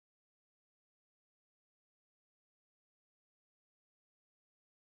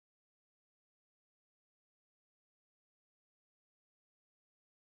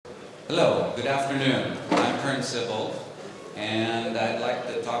Hello, good afternoon. I'm Kern Sibbald, and I'd like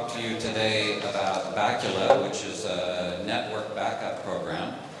to talk to you today about Bacula, which is a network backup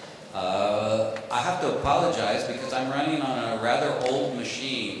program. I have to apologize because I'm running on a rather old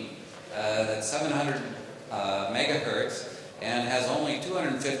machine that's 700 megahertz and has only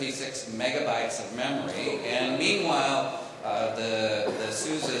 256 megabytes of memory. And meanwhile, the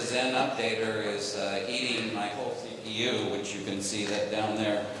SUSE Zen updater is eating my whole CPU, which you can see that down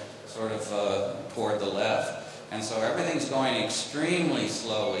there sort of toward the left. And so everything's going extremely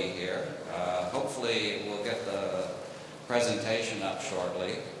slowly here. Hopefully we'll get the presentation up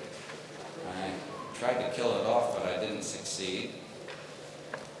shortly. I tried to kill it off, but I didn't succeed.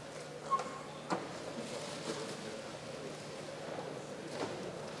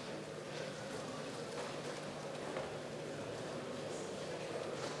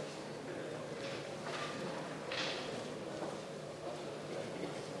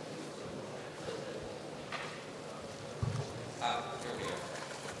 Here we go.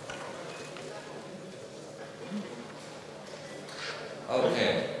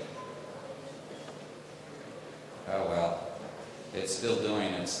 Okay. Oh well, it's still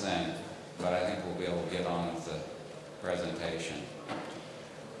doing its thing, but I think we'll be able to get on with the presentation.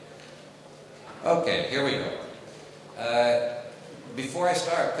 Okay, here we go. Before I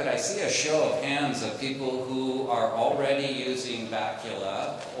start, could I see a show of hands of people who are already using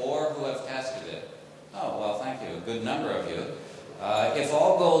Bacula or who have tested it? Oh, well, thank you. A good number of you. If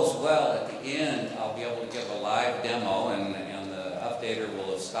all goes well, at the end, I'll be able to give a live demo, and the updater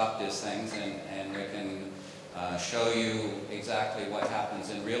will have stopped his things, and we can show you exactly what happens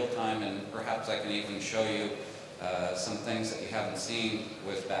in real time, and perhaps I can even show you some things that you haven't seen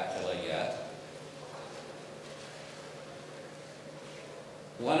with Bacula yet.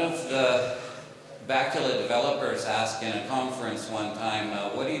 One of the Bacula developers asked in a conference one time,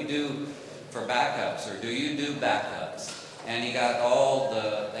 what do you do for backups, or do you do backups? And he got all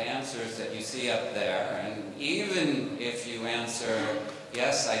the answers that you see up there. And even if you answer,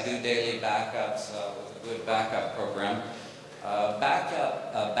 yes, I do daily backups with a good backup program,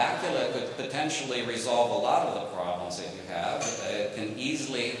 Bacula could potentially resolve a lot of the problems that you have. It can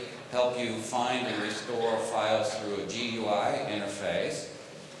easily help you find and restore files through a GUI interface.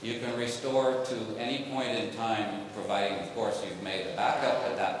 You can restore to any point in time, providing, of course, you've made a backup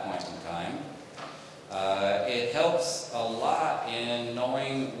at that point in time. It helps a lot in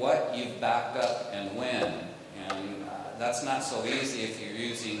knowing what you've backed up and when. And that's not so easy if you're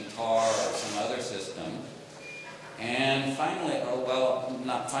using TAR or some other system. And finally, or well,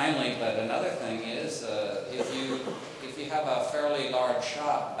 not finally, but another thing is, if you have a fairly large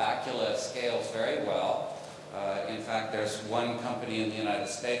shop, Bacula scales very well. In fact, there's one company in the United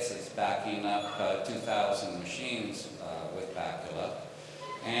States that's backing up 2,000 machines with Bacula.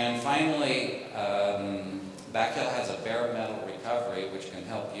 And finally, Bacula has a bare metal recovery, which can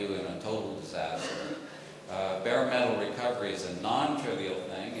help you in a total disaster. Bare metal recovery is a non-trivial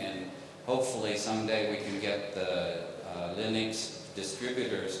thing, and hopefully someday we can get the Linux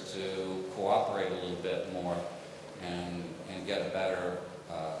distributors to cooperate a little bit more and get a better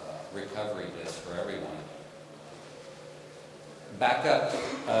recovery disk for everyone.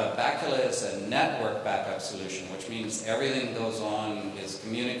 Bacula is a network backup solution, which means everything goes on, is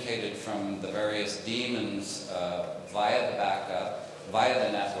communicated from the various daemons via the backup, via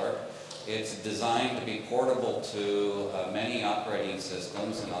the network. It's designed to be portable to many operating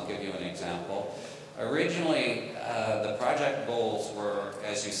systems, and I'll give you an example. Originally, the project goals were,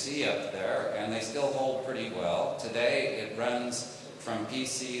 as you see up there, and they still hold pretty well. Today, it runs from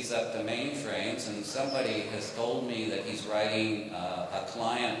PCs up to mainframes, and somebody has told me that he's writing a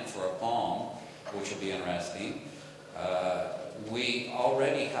client for a Palm, which will be interesting. We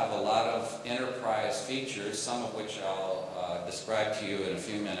already have a lot of enterprise features, some of which I'll describe to you in a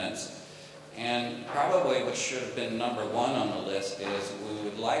few minutes. And probably what should have been number one on the list is we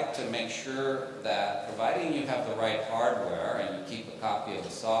would like to make sure that, providing you have the right hardware and you keep a copy of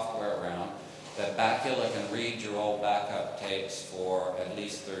the software around, that Bacula can read your old backup tapes for at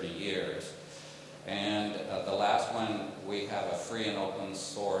least 30 years. And the last one, we have a free and open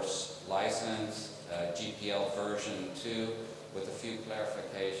source license, GPL version 2, with a few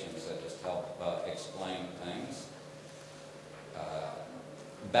clarifications that just help explain things.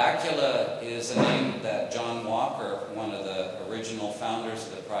 Bacula is a name that John Walker, one of the original founders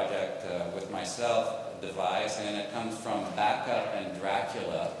of the project with myself, devised, and it comes from backup and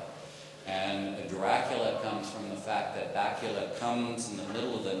Dracula. And Dracula comes from the fact that Bacula comes in the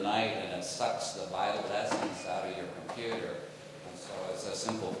middle of the night and it sucks the vital essence out of your computer. And so it's a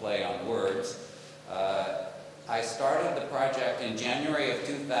simple play on words. I started the project in January of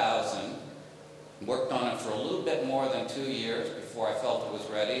 2000, worked on it for a little bit more than 2 years before I felt it was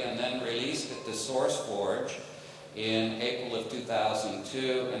ready, and then released it to SourceForge in April of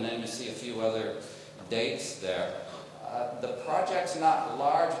 2002, and then you see a few other dates there. The project's not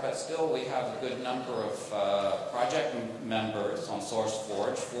large, but still we have a good number of project members on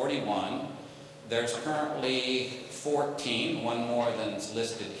SourceForge, 41. There's currently 14, one more than is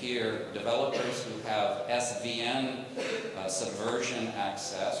listed here, developers who have SVN subversion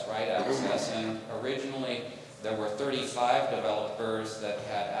access, write access, and originally there were 35 developers that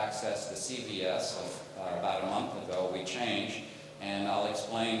had access to CVS about a month ago. We changed, and I'll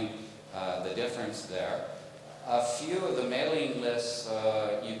explain the difference there. A few of the mailing lists,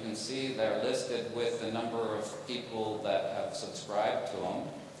 you can see they're listed with the number of people that have subscribed to them.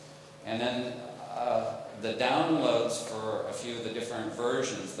 And then the downloads for a few of the different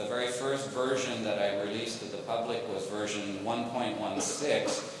versions. The very first version that I released to the public was version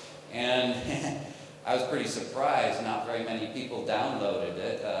 1.16, and I was pretty surprised not very many people downloaded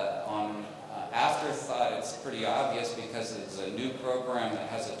it. On afterthought, it's pretty obvious because it's a new program that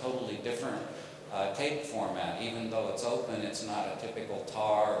has a totally different tape format. Even though it's open, it's not a typical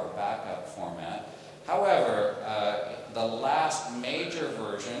tar or backup format. However, the last major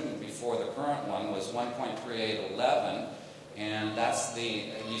version before the current one was 1.3811, and that's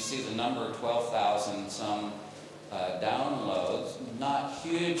you see the number 12,000 some downloads. Not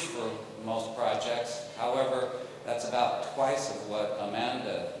huge for most projects. However, that's about twice of what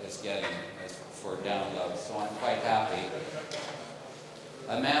Amanda is getting for downloads, so I'm quite happy.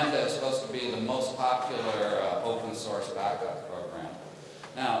 Amanda is supposed to be the most popular open source backup program.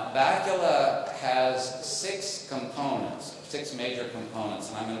 Now, Bacula has 6 components, 6 major components,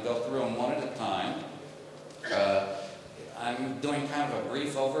 and I'm going to go through them one at a time. I'm doing kind of a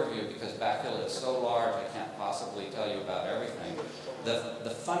brief overview because Bacula is so large I can't possibly tell you about everything. The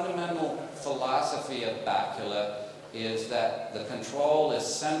fundamental philosophy of Bacula is that the control is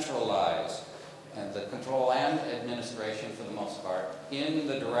centralized, and the control and administration for the most part, in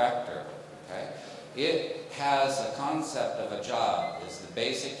the director. Okay? It has a concept of a job, is the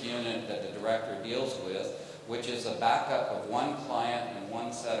basic unit that the director deals with, which is a backup of one client and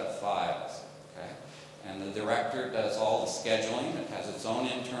one set of files. Okay? And the director does all the scheduling. It has its own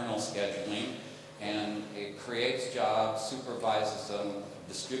internal scheduling, and it creates jobs, supervises them,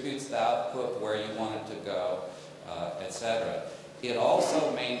 distributes the output where you want it to go, etc. It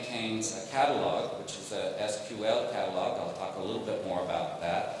also maintains a catalog, which is a SQL catalog. I'll talk a little bit more about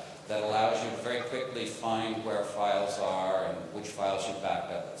that. That allows you to very quickly find where files are and which files you've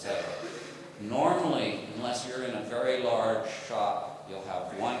backed up, etc. Normally, unless you're in a very large shop, you'll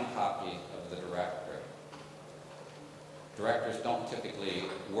have one copy of the director. Directors don't typically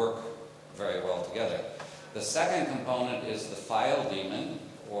work very well together. The second component is the file daemon,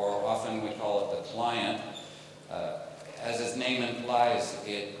 or often we call it the client. As its name implies,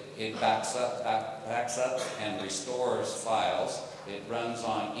 it backs up and restores files. It runs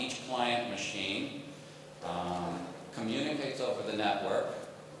on each client machine, communicates over the network,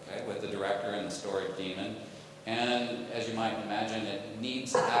 okay, with the director and the storage daemon, and as you might imagine, it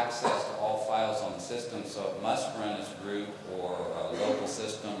needs access to all files on the system, so it must run as root or a local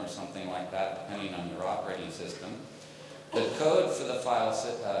system or something like that, depending on your operating system. The code for the file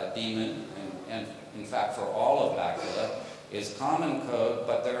daemon, and in fact for all of Bacula, is common code,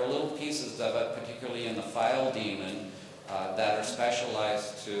 but there are little pieces of it, particularly in the file daemon, that are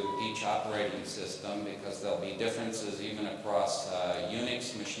specialized to each operating system, because there'll be differences even across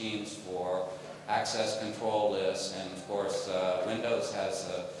Unix machines for access control lists, and of course Windows has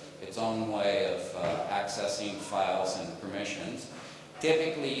its own way of accessing files and permissions.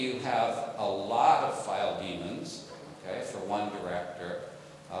 Typically you have a lot of file daemons, okay, for one director,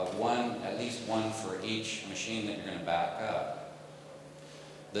 at least one for each machine that you're going to back up.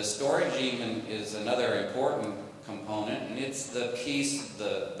 The storage daemon is another important component, and it's the piece,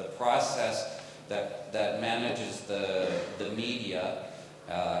 the process that manages the media,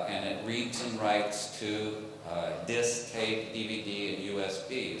 and it reads and writes to disk, tape, DVD, and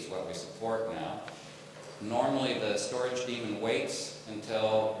USB is what we support now. Normally the storage daemon waits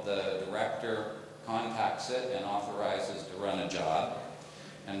until the director contacts it and authorizes to run a job,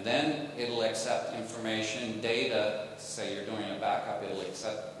 and then it'll accept information, data. Say you're doing a backup, it'll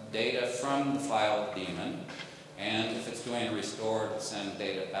accept data from the file daemon, and if it's doing a restore, it'll send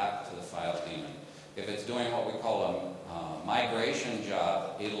data back to the file daemon. If it's doing what we call a migration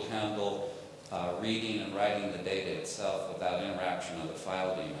job, it'll handle reading and writing the data itself without interaction of the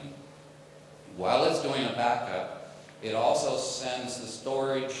file daemon. While it's doing a backup, It also sends the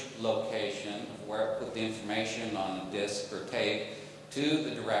storage location where it put the information on a disk or tape to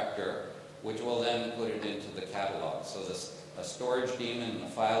the director, which will then put it into the catalog. So a storage daemon and a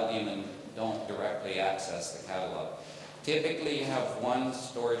file daemon don't directly access the catalog. Typically you have one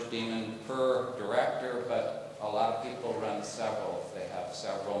storage daemon per director, but a lot of people run several. They have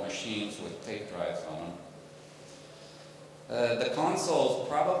several machines with tape drives on them. The console is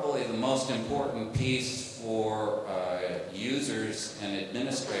probably the most important piece for users and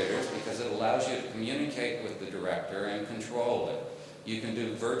administrators because it allows you to communicate with the director and control it. You can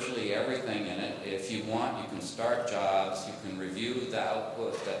do virtually everything in it. If you want, you can start jobs, you can review the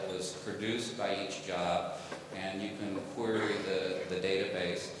output that was produced by each job, and you can query the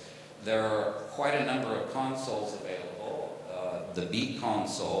database. There are quite a number of consoles available. The B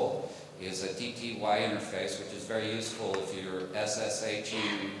console is a TTY interface, which is very useful if you're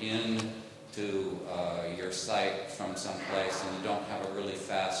SSHing into your site from someplace and you don't have a really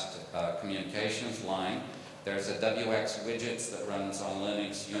fast communications line. There's a WX widgets that runs on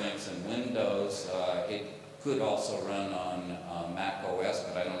Linux, Unix, and Windows. It could also run on Mac OS,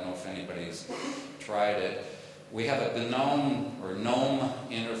 but I don't know if anybody's tried it. We have a GNOME or GNOME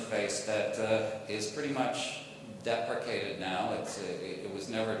interface that is pretty much deprecated now. It was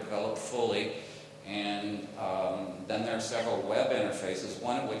never developed fully. And then there are several web interfaces,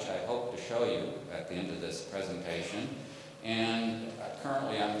 one of which I hope to show you at the end of this presentation. And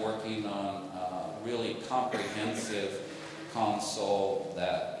currently I'm working on a really comprehensive console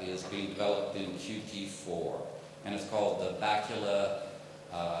that is being developed in Qt4. And it's called the Bacula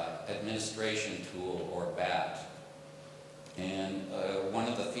Administration Tool, or BAT. And one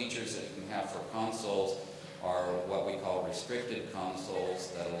of the features that you can have for consoles are what we call restricted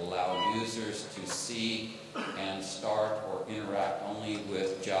consoles that allow users to see and start or interact only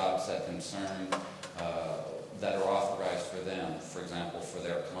with jobs that concern, that are authorized for them, for example, for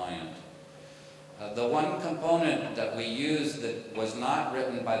their client. The one component that we use that was not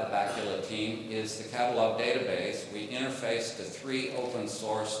written by the Bacula team is the catalog database. We interface to 3 open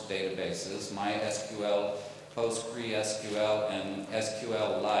source databases, MySQL, PostgreSQL, and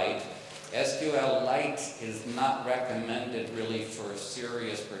SQLite. SQLite is not recommended really for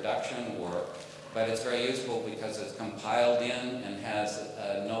serious production work, but it's very useful because it's compiled in and has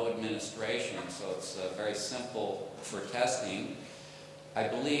no administration, so it's very simple for testing. I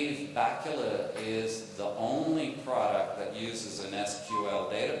believe Bacula is the only product that uses an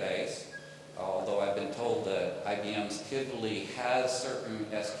SQL database, although I've been told that IBM's Tivoli has certain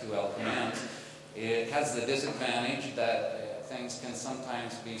SQL commands. It has the disadvantage that things can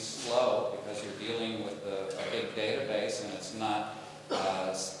sometimes be slow because you're dealing with a big database and it's not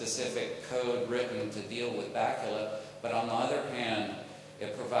specific code written to deal with Bacula, but on the other hand,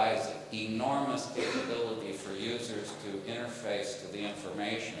 it provides enormous capability for users to interface to the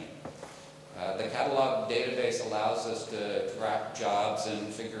information. The catalog database allows us to track jobs and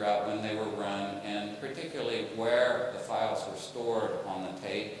figure out when they were run, and particularly where the files were stored on the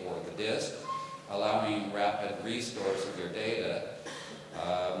tape or the disk, allowing rapid restores of your data.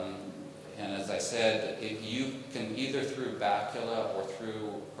 And as I said, you can either through Bacula or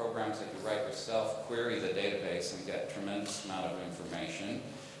through programs that you write yourself query the database and get a tremendous amount of information.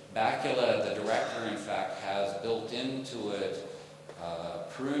 Bacula, the director, in fact, has built into it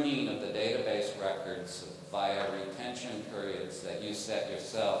pruning of the database records via retention periods that you set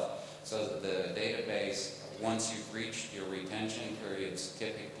yourself, so that the database, once you've reached your retention periods,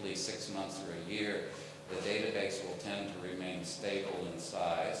 typically 6 months or a year, the database will tend to remain stable in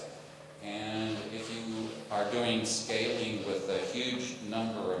size. And if you are doing scaling with a huge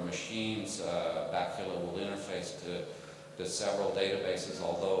number of machines, Bacula will interface to several databases,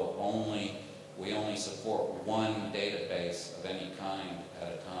 although we only support one database of any kind at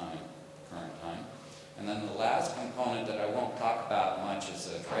a time, current time. And then the last component that I won't talk about much is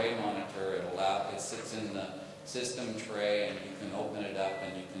a tray monitor. It sits in the system tray, and you can open it up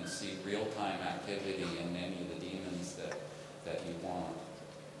and you can see real-time activity in any of the daemons that you want.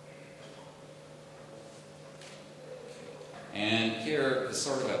 And here is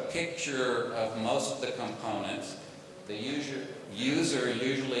sort of a picture of most of the components. The user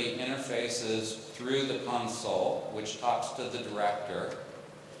usually interfaces through the console, which talks to the director.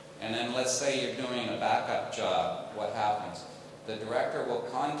 And then let's say you're doing a backup job. What happens? The director will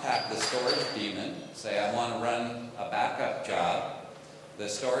contact the storage daemon, say, I want to run a backup job. The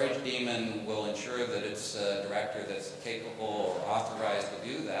storage daemon will ensure that it's a director that's capable or authorized to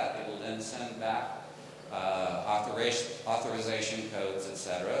do that. It will then send back authorization codes,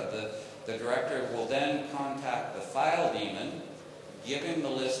 etc. The director will then contact the file daemon, give him the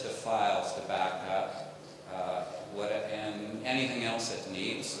list of files to back up, and anything else it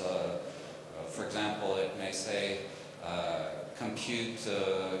needs. For example, it may say compute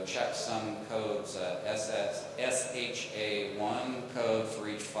checksum codes, SHA1 code for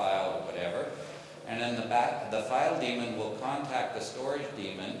each file or whatever. And then the file daemon will contact the storage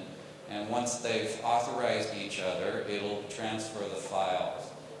daemon, and once they've authorized each other, it'll transfer the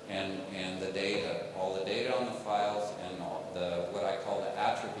files and the data, all the data on the files, and what I call the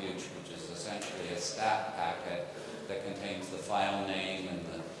attributes, which is essentially a stat packet that contains the file name and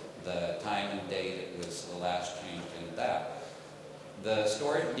the time and date it was the last changed into that. The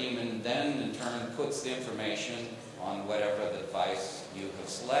storage daemon then in turn puts the information on whatever the device you have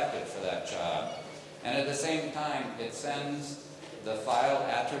selected for that job, and at the same time it sends the file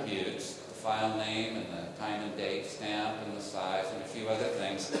attributes, the file name and the time and date stamp and the size and a few other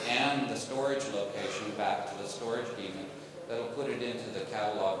things, and the storage location back to the storage daemon that'll put it into the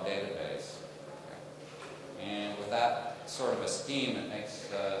catalog database. And with that sort of a scheme, it makes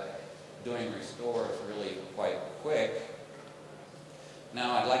doing restores really quite quick.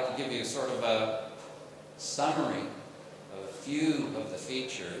 Now I'd like to give you sort of a summary of a few of the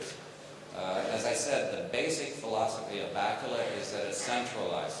features. As I said, the basic philosophy of Bacula is that it's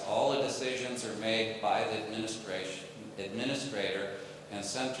centralized. All the decisions are made by the administrator and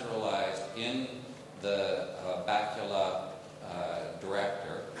centralized in the Bacula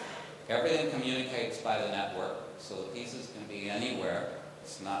director. Everything communicates by the network, so the pieces can be anywhere.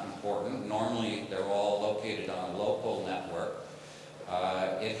 It's not important. Normally, they're all located on a local network.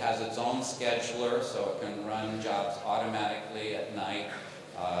 It has its own scheduler, so it can run jobs automatically at night.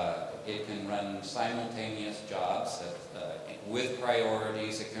 It can run simultaneous jobs with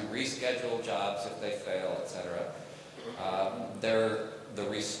priorities. It can reschedule jobs if they fail, etc. The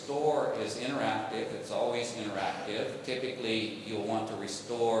restore is interactive. It's always interactive. Typically, you'll want to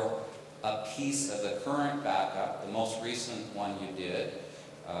restore a piece of the current backup, the most recent one you did,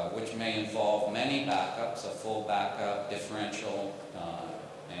 which may involve many backups, a full backup, differential,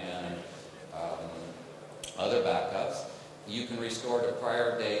 and other backups. You can restore to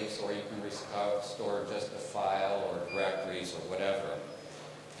prior dates, or you can restore just a file or directories or whatever.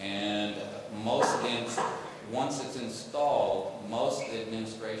 And once it's installed, most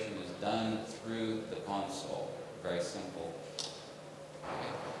administration is done through the console. Very simple.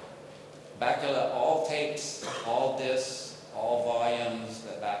 Bacula all tapes, all disks, all volumes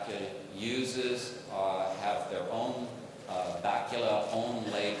that Bacula uses have their own Bacula own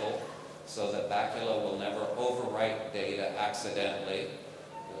label, so that Bacula will never overwrite data accidentally.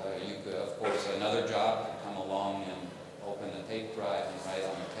 You could, of course, another job could come along and open the tape drive and write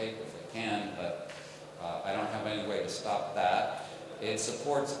on the tape if it can, but I don't have any way to stop that. It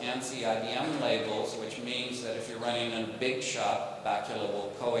supports ANSI IBM labels, which means that if you're running in a big shop, Bacula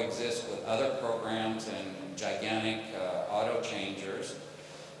will coexist with other programs and gigantic auto changers.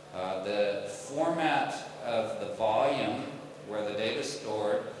 The format of the volume where the data is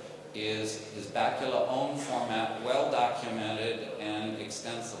stored is Bacula own format, well documented and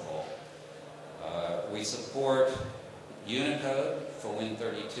extensible. We support Unicode for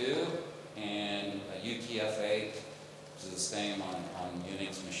Win32 and UTF-8, which is the same on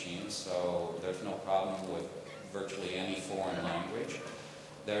Unix machines, so there's no problem with virtually any foreign language.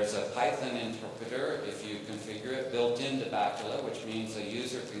 There's a Python interpreter, if you configure it, built into Bacula, which means a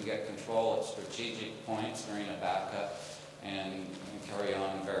user can get control at strategic points during a backup and carry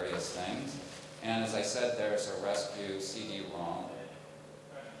on various things. And as I said, there's a rescue CD-ROM.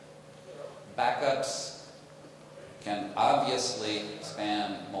 Backups can obviously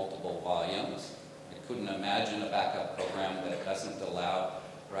span multiple volumes. I couldn't imagine a backup program that doesn't allow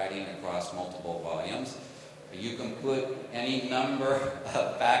writing across multiple volumes. You can put any number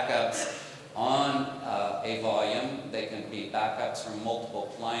of backups on a volume. They can be backups from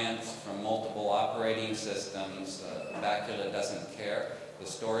multiple clients, from multiple operating systems. Bacula doesn't care. The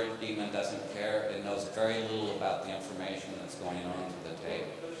storage daemon doesn't care. It knows very little about the information that's going on to the tape.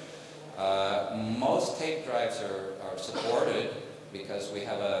 Most tape drives are supported because we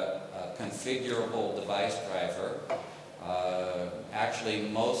have a configurable device driver. Actually,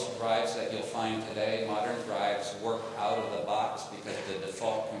 most drives that you'll find today, modern drives, work out of the box because the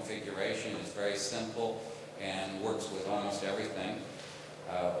default configuration is very simple and works with almost everything.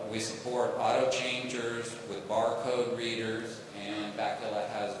 We support auto changers with barcode readers, and Bacula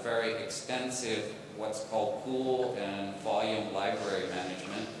has very extensive what's called pool and volume library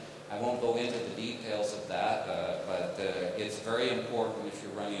management. I won't go into the details of that, but it's very important if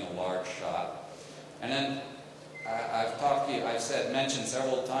you're running a large shop. And then I've mentioned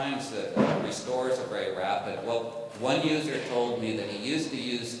several times that restores are very rapid. Well, one user told me that he used to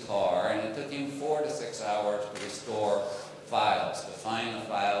use tar, and it took him 4 to 6 hours to restore files, to find the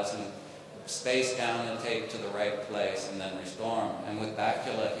files and space down the tape to the right place and then restore them. And with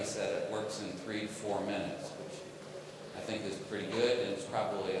Bacula, he said it works in 3 to 4 minutes, which I think is pretty good, and it's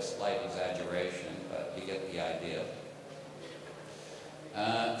probably a slight exaggeration, but you get the idea.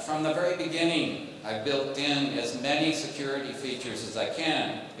 From the very beginning, I built in as many security features as I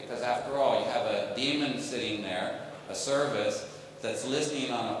can, because after all, you have a daemon sitting there, a service that's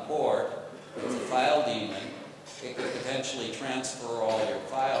listening on a port. It's a file daemon. It could potentially transfer all your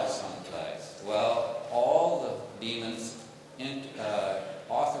files someplace. Well, all the daemons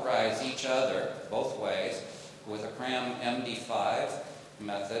authorize each other both ways with a cram MD5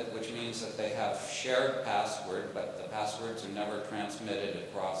 method, which means that they have shared password, but the passwords are never transmitted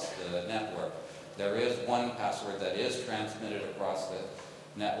across the network. There is one password that is transmitted across the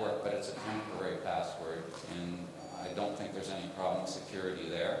network, but it's a temporary password, and I don't think there's any problem with security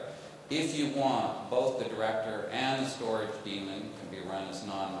there. If you want, both the director and the storage daemon can be run as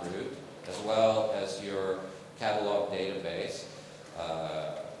non-root, as well as your catalog database.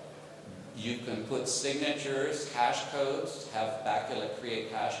 You can put signatures, hash codes, have Bacula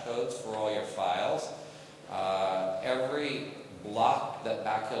create hash codes for all your files. Every block that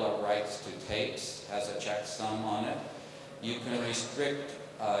Bacula writes to tapes has a checksum on it. You can restrict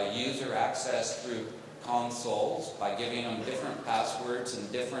user access through consoles by giving them different passwords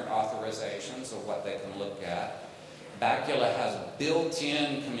and different authorizations of what they can look at. Bacula has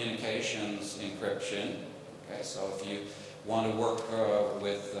built-in communications encryption. Okay, so if you want to work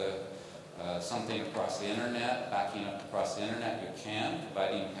with something across the internet, backing up across the internet, you can,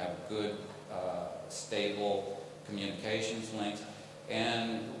 providing you have good, stable communications links.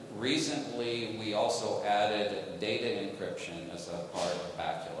 And recently, we also added data encryption as a part of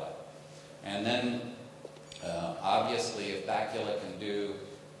Bacula. And then, obviously, if Bacula can do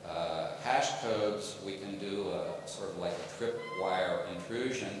hash codes, we can do a sort of like a tripwire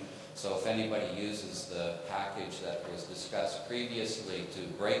intrusion. So if anybody uses the package that was discussed previously to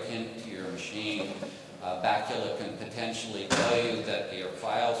break into your machine, Bacula can potentially tell you that your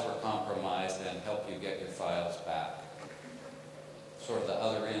files were compromised and help you get your files back. Sort of the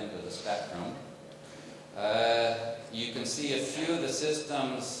other end of the spectrum. You can see a few of the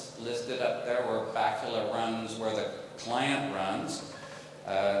systems listed up there where Bacula runs, where the client runs.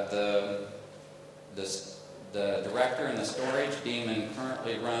 The director and the storage daemon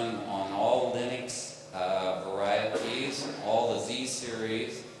currently run on all Linux varieties, all the Z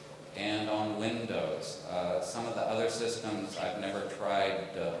series, and on Windows. Some of the other systems, I've never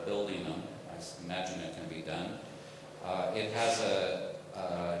tried building them. I imagine it can be done. It has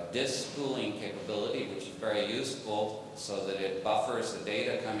a disk spooling capability, which is very useful, so that it buffers the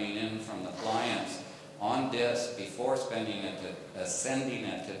data coming in from the clients on disk before sending it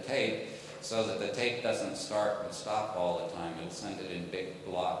to tape, so that the tape doesn't start and stop all the time. It'll send it in big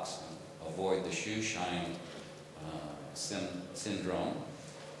blocks and avoid the shoe shine syndrome.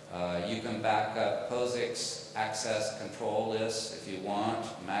 You can back up POSIX access control lists if you want,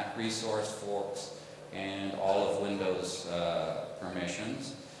 Mac resource forks, and all of Windows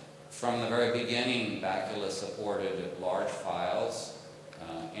permissions. From the very beginning, Bacula supported large files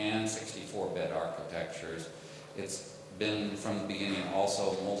and 64-bit architectures. It's been from the beginning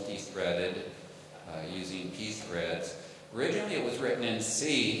also multi-threaded using p-threads. Originally it was written in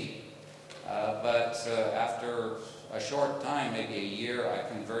C, but after a short time, maybe a year, I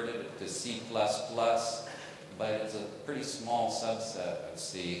converted it to C++, but it's a pretty small subset of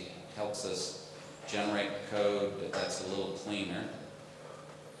C. It helps us generate code that's a little cleaner.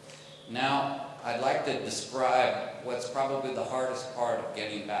 Now, I'd like to describe what's probably the hardest part of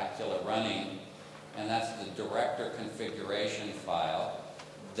getting Bacula running, and that's the director configuration file.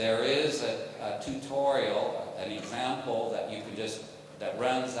 There is a tutorial, an example that you can that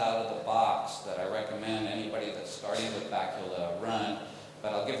runs out of the box that I recommend anybody that's starting with Bacula run,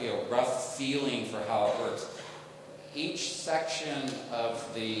 but I'll give you a rough feeling for how it works. Each section of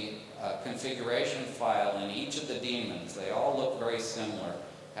the configuration file in each of the daemons, they all look very similar,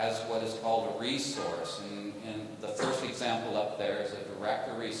 has what is called a resource. And the first example up there is a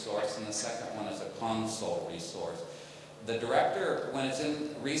director resource, and the second one is a console resource. The director, when it's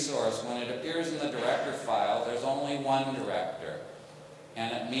in resource, when it appears in the director file, there's only one director.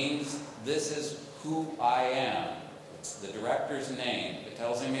 And it means this is who I am. It's the director's name. It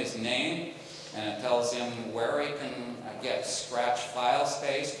tells him his name, and it tells him where he can get scratch file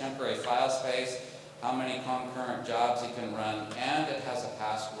space, temporary file space, how many concurrent jobs you can run, and it has a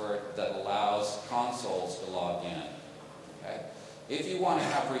password that allows consoles to log in. Okay? If you want to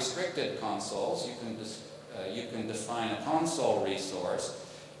have restricted consoles, you can define a console resource,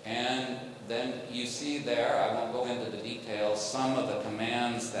 and then you see there, I won't go into the details, some of the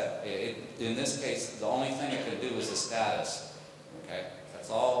commands that, in this case, the only thing it can do is the status. Okay? That's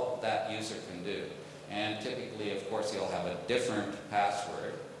all that user can do. And typically, of course, you'll have a different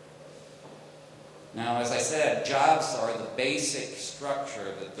password. Now, as I said, jobs are the basic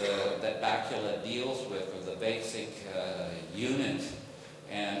structure that Bacula deals with, or the basic unit.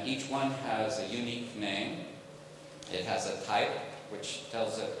 And each one has a unique name. It has a type, which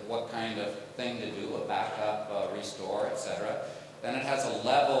tells it what kind of thing to do, a backup, restore, etc. Then it has a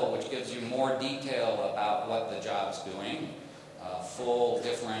level, which gives you more detail about what the job's doing, full,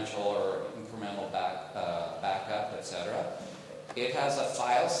 differential, or incremental backup, etc. It has a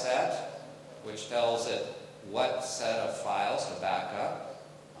file set, which tells it what set of files to back up.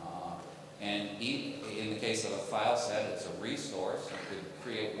 And in the case of a file set, it's a resource. You could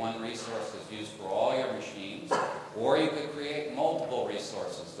create one resource that's used for all your machines, or you could create multiple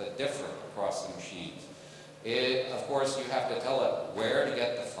resources that differ across the machines. Of course, you have to tell it where to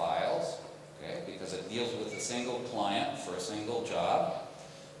get the files, okay, because it deals with a single client for a single job,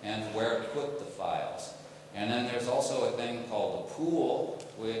 and where to put the files. And then there's also a thing called a pool,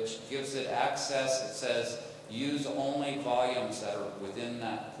 which gives it access. It says, use only volumes that are within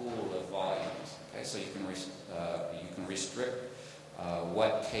that pool of volumes. Okay, so you can restrict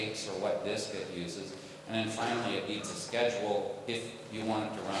what tapes or what disk it uses. And then finally, it needs a schedule if you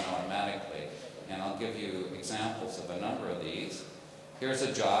want it to run automatically. And I'll give you examples of a number of these. Here's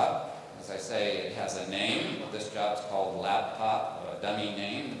a job. As I say, it has a name. This job's called laptop, a dummy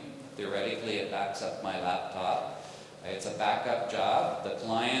name. Theoretically, it backs up my laptop. It's a backup job. The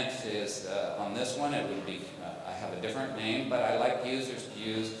client is, on this one, it would be, I have a different name, but I like users to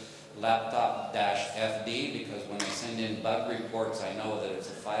use laptop-fd because when they send in bug reports, I know that it's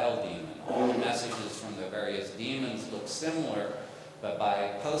a file daemon. All the messages from the various daemons look similar, but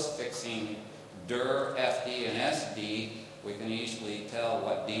by postfixing dir, fd, and sd, we can easily tell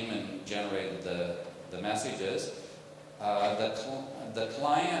what daemon generated the messages. The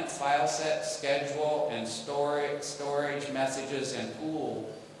client, file set, schedule, and storage messages and pool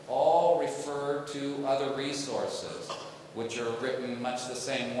all refer to other resources, which are written much the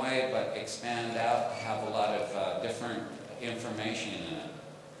same way but expand out, have a lot of different information in it.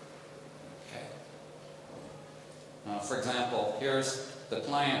 Okay. For example, here's the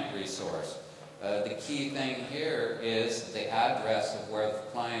client resource. The key thing here is the address of where the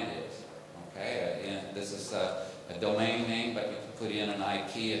client is. Okay, this is a domain name, but you can put in an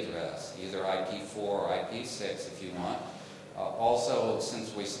IP address, either IP4 or IP6 if you want. Also,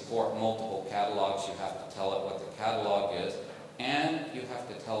 since we support multiple catalogs, you have to tell it what the catalog is, and you have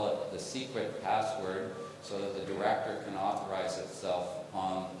to tell it the secret password so that the director can authorize itself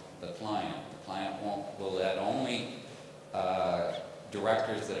on the client. The client will let only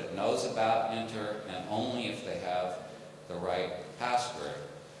directors that it knows about enter, and only if they have the right password.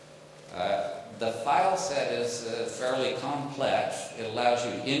 The file set is fairly complex. It allows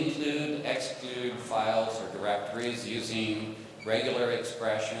you to include, exclude files or directories using regular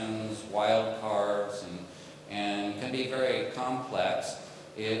expressions, wildcards, and can be very complex.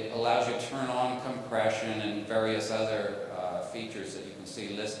 It allows you to turn on compression and various other features that you can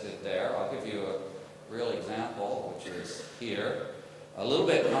see listed there. I'll give you a real example, which is here. A little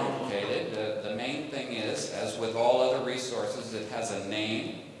bit complicated. The main thing is, as with all other resources, it has a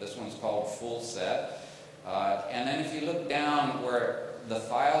name. This one's called full set. And then if you look down where the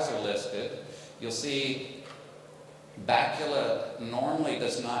files are listed, you'll see Bacula normally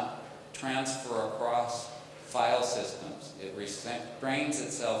does not transfer across file systems. It restrains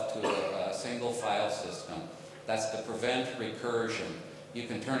itself to a single file system. That's to prevent recursion. You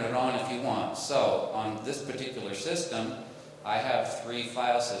can turn it on if you want. So on this particular system, I have 3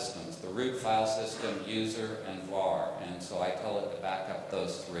 file systems, the root file system, user, and var. And so I tell it to back up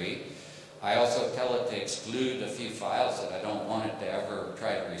those 3. I also tell it to exclude a few files that I don't want it to ever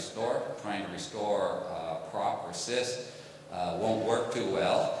try to restore. Trying to restore proc or sys won't work too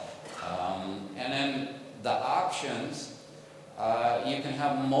well. And then the options, you can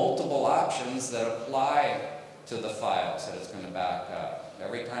have multiple options that apply to the files that it's going to back up.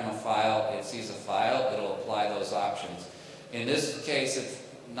 Every time it sees a file, it'll apply those options. In this case, it's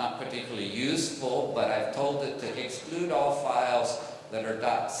not particularly useful, but I've told it to exclude all files that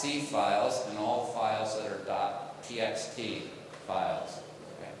are .c files and all files that are .txt files.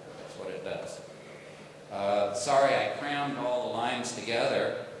 Okay, that's what it does. Sorry, I crammed all the lines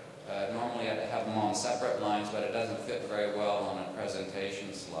together. Normally I'd have them on separate lines, but it doesn't fit very well on a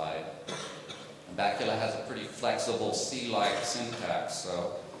presentation slide. Bacula has a pretty flexible C-like syntax,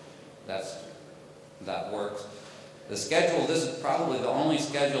 so that works. The schedule, this is probably the only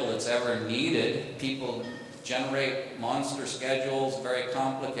schedule that's ever needed. People generate monster schedules, very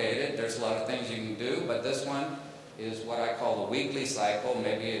complicated. There's a lot of things you can do, but this one is what I call the weekly cycle.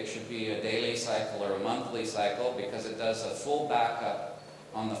 Maybe it should be a daily cycle or a monthly cycle, because it does a full backup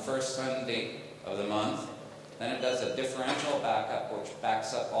on the first Sunday of the month. Then it does a differential backup, which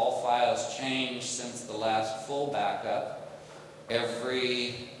backs up all files changed since the last full backup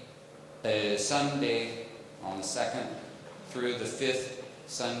every Sunday on the 2nd through the 5th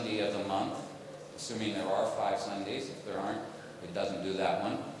Sunday of the month, assuming there are 5 Sundays. If there aren't, it doesn't do that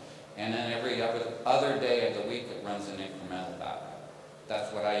one. And then every other day of the week it runs an incremental backup.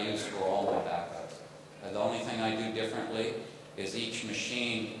 That's what I use for all my backups. And the only thing I do differently is each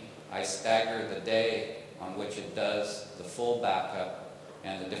machine, I stagger the day on which it does the full backup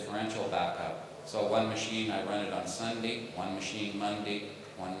and the differential backup. So one machine I run it on Sunday, one machine Monday,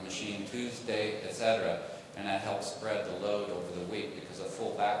 one machine Tuesday, etc. And that helps spread the load over the week, because a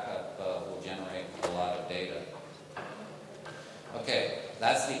full backup will generate a lot of data. Okay,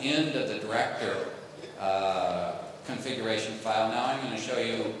 that's the end of the director configuration file. Now I'm going to show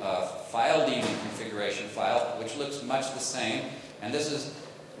you a file daemon configuration file, which looks much the same. And this is,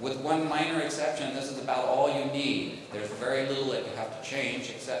 with one minor exception, this is about all you need. There's very little that you have to change,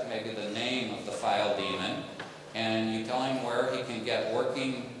 except maybe the name of the file daemon. And you tell him where he can get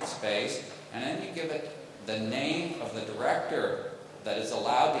working space, and then you give it the name of the director that is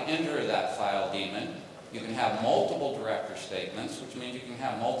allowed to enter that file daemon. You can have multiple director statements, which means you can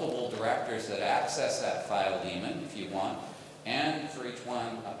have multiple directors that access that file daemon if you want, and for each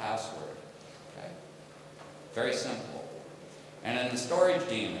one a password. Okay? Very simple. And in the storage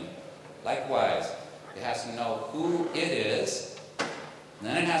daemon, likewise, it has to know who it is, and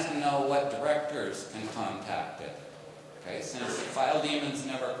then it has to know what directors can contact it. Okay? Since file daemons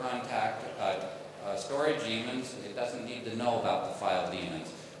never contact storage daemons, it doesn't need to know about the file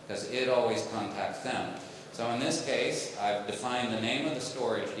daemons, because it always contacts them. So in this case, I've defined the name of the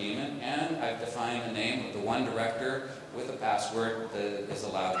storage daemon, and I've defined the name of the one director with a password that is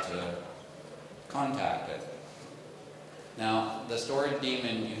allowed to contact it. Now, the storage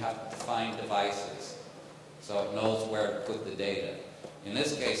daemon, you have to define devices, so it knows where to put the data. In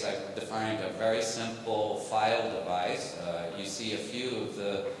this case, I've defined a very simple file device. You see a few of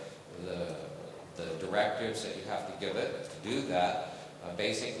the directives that you have to give it to do that.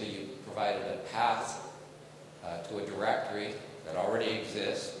 Basically, you provided a path to a directory that already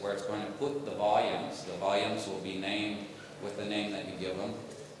exists where it's going to put the volumes. The volumes will be named with the name that you give them,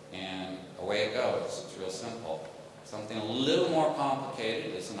 and away it goes. It's real simple. Something a little more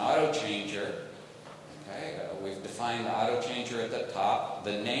complicated is an auto changer. Okay, we've defined the auto changer at the top.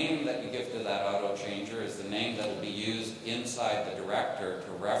 The name that you give to that auto changer is the name that will be used inside the director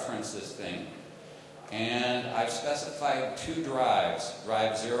to reference this thing. And I've specified 2 drives,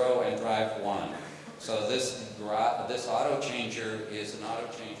 drive 0 and drive 1. So this auto changer is an auto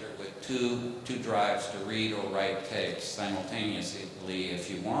changer with two drives to read or write tapes simultaneously if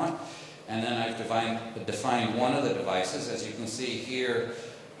you want. And then I've defined one of the devices. As you can see here,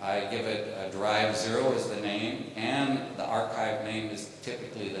 I give it a drive 0 as the name, and the archive name is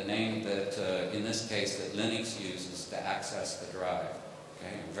typically the name that, in this case, that Linux uses to access the drive.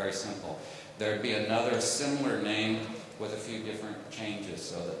 Okay, very simple. There'd be another similar name with a few different changes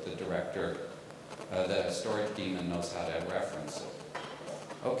so that the director, the storage daemon knows how to reference it.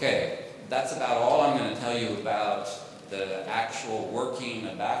 Okay, that's about all I'm going to tell you about the actual working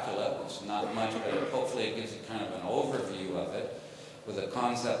of Bacula, which is not much, but hopefully it gives you kind of an overview of it with a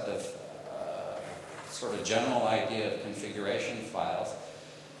concept of sort of general idea of configuration files.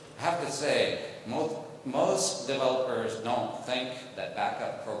 I have to say, most developers don't think that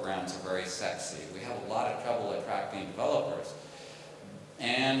backup programs are very sexy. We have a lot of trouble attracting developers.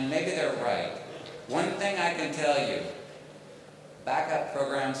 And maybe they're right. One thing I can tell you, backup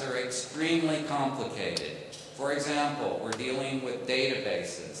programs are extremely complicated. For example, we're dealing with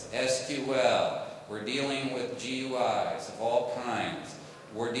databases, SQL. We're dealing with GUIs of all kinds.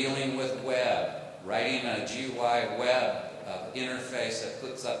 We're dealing with web, writing a GUI web interface that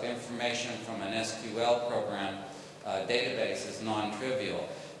puts up information from an SQL program database is non-trivial.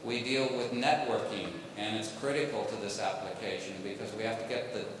 We deal with networking, and it's critical to this application because we have to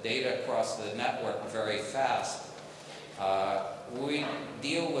get the data across the network very fast. We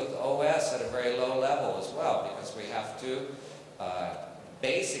deal with OS at a very low level as well because we have to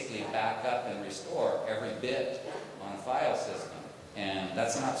basically back up and restore every bit on a file system. And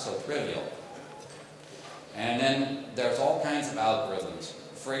that's not so trivial. And then there's all kinds of algorithms.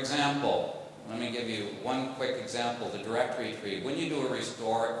 For example, let me give you one quick example, the directory tree. When you do a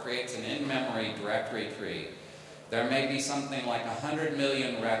restore, it creates an in-memory directory tree. There may be something like 100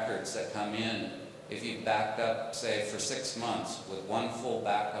 million records that come in if you backed up, say, for 6 months with one full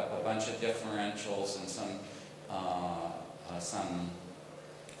backup, a bunch of differentials and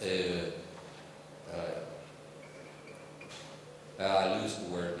I lose the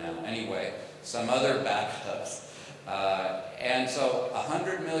word now. Anyway, some other backups. And so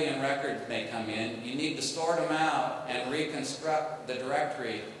 100 million records may come in. You need to sort them out and reconstruct the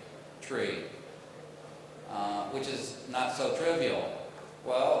directory tree, which is not so trivial.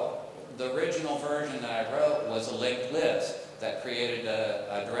 Well, the original version that I wrote was a linked list that created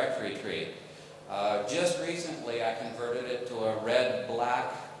a directory tree. Just recently, I converted it to a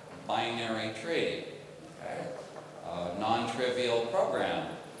red-black binary tree, okay? A non-trivial program.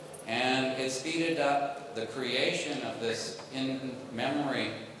 And it speeded up the creation of this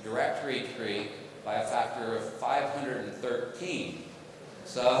in-memory directory tree by a factor of 513.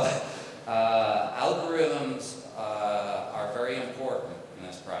 So algorithms are very important in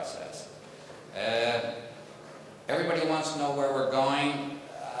this process. Everybody wants to know where we're going.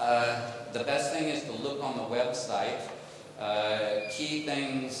 The best thing is to look on the website. Key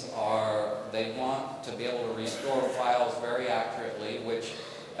things are they want to be able to restore files very accurately, which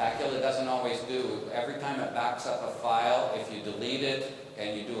Bacula doesn't always do. Every time it backs up a file, if you delete it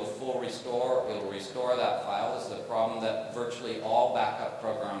and you do a full restore, it'll restore that file. This is a problem that virtually all backup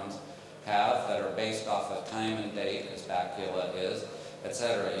programs have that are based off of time and date, as Bacula is,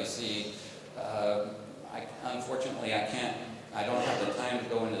 etc. You see, unfortunately, I don't have the time to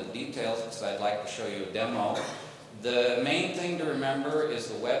go into the details because I'd like to show you a demo. The main thing to remember is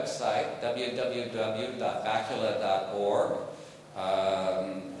the website, www.bacula.org,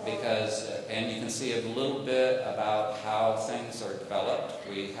 and you can see a little bit about how things are developed.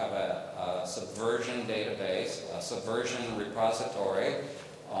 We have a subversion database, a subversion repository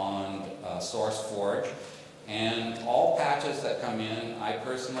on SourceForge, and all patches that come in, I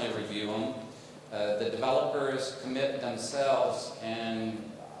personally review them. The developers commit themselves, and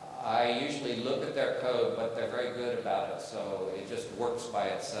I usually look at their code, but they're very good about it, so it just works by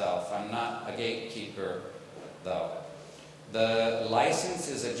itself. I'm not a gatekeeper, though. The license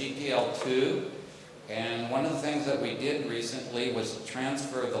is a GPL2, and one of the things that we did recently was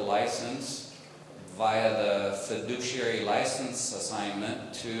transfer the license via the fiduciary license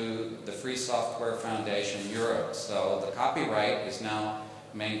assignment to the Free Software Foundation Europe. So the copyright is now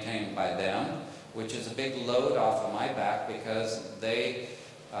maintained by them, which is a big load off of my back because they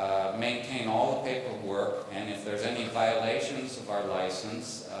maintain all the paperwork, and if there's any violations of our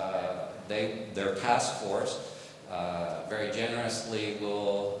license, their task force very generously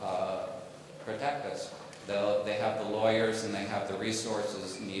will protect us. They have the lawyers and they have the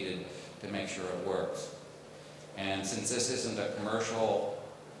resources needed to make sure it works. And since this isn't a commercial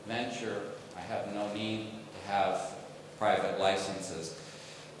venture, I have no need to have private licenses.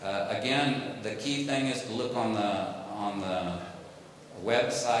 Again, the key thing is to look on the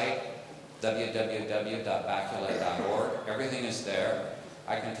website, www.bacula.org. Everything is there.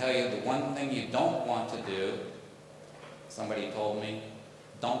 I can tell you the one thing you don't want to do, somebody told me,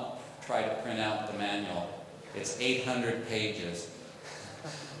 don't try to print out the manual. It's 800 pages.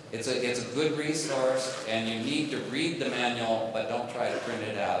 It's a good resource, and you need to read the manual, but don't try to print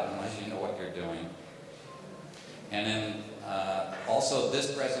it out unless you know what you're doing. And then also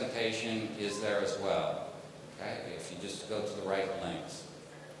this presentation is there as well. Okay, if you just go to the right links.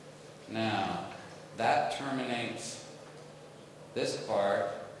 Now, that terminates this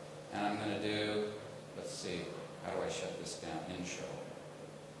part, and I'm going to do, let's see, how do I shut this down? In show.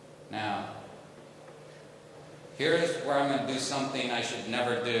 Now, here's where I'm going to do something I should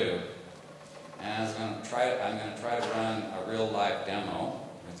never do. And I'm going to try to run a real live demo.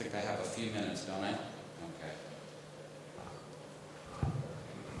 I think I have a few minutes, don't I? Okay.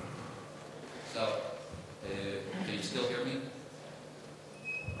 So, can you still hear me?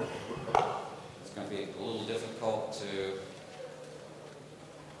 It's going to be a little difficult to...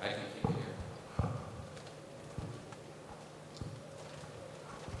 I can keep it here.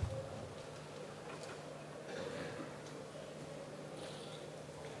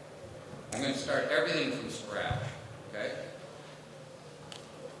 I'm going to start everything from scratch, okay?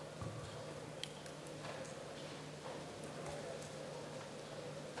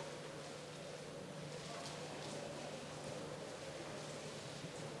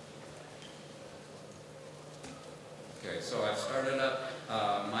 Okay, so I've started up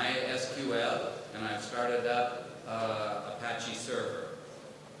my SQL, and I've started up Apache server.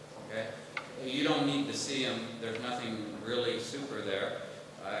 Okay? You don't need to see them. There's nothing really super there.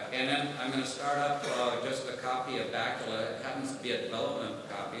 And then I'm going to start up just a copy of Bacula. It happens to be a development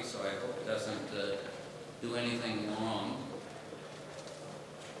copy, so I hope it doesn't do anything wrong.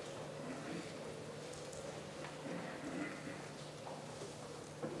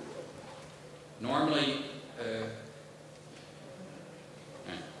 Normally,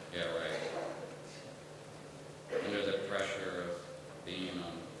 yeah, right. Under the pressure of being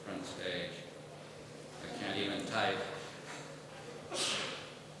on front stage, I can't even type.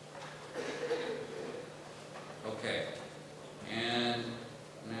 Okay, and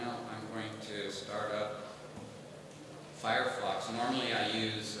now I'm going to start up Firefox. Normally I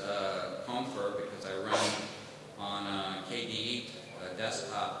use Comfort because I run on a KDE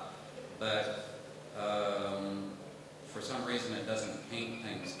desktop, but for some reason it doesn't paint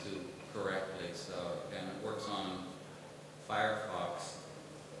things too correctly, and it works on Firefox.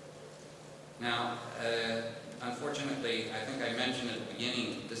 Now, unfortunately, I think I mentioned at the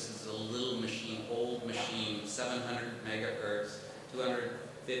beginning, this is a little machine, old machine, 700 megahertz,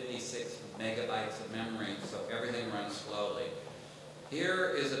 256 megabytes of memory, so everything runs slowly.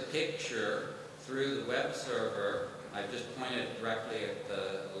 Here is a picture through the web server. I've just pointed directly at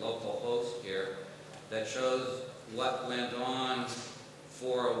the local host here that shows what went on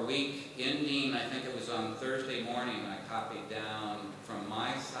for a week ending, I think it was on Thursday morning. I copied down from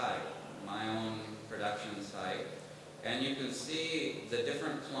my site, my own production site, and you can see the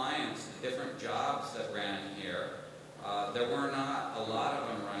different clients, the different jobs that ran here. There were not a lot of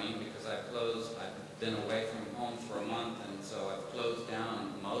them running because I've been away from home for a month, and so I've closed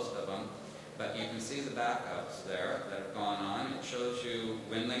down most of them. But you can see the backups there that have gone on. It shows you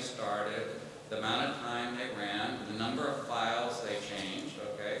when they started, the amount of time they ran, the number of files they changed.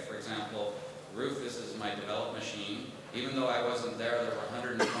 Okay, for example, Rufus is my developed machine. Even though I wasn't there, there were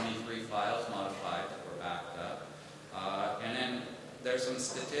 123 files modified that were backed up. And then there's some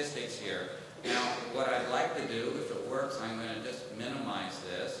statistics here. Now, what I'd like to do, if it works, I'm going to just minimize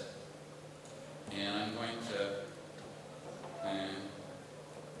this. And I'm going to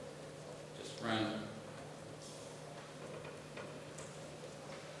just run.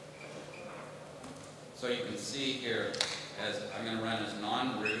 So you can see here, as I'm going to run as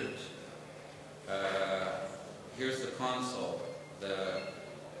non-root. Here's the console.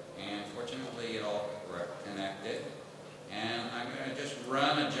 And fortunately, it all connected. And I'm going to just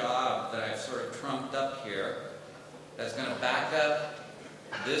run a job that I've sort of trumped up here that's going to back up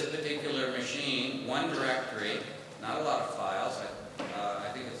this particular machine, one directory, not a lot of files, I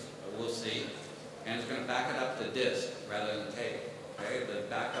think we'll see, and it's going to back it up to disk rather than tape. Okay, the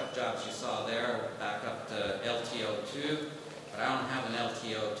backup jobs you saw there will back up to LTO2, but I don't have an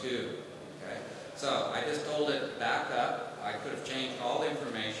LTO2. Okay, so I just told it back up. I could have changed all the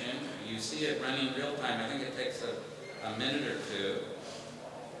information. You see it running real time. I think it takes a minute or two.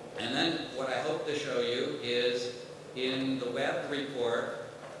 And then what I hope to show you is in the web report,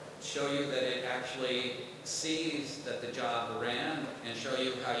 show you that it actually sees that the job ran and show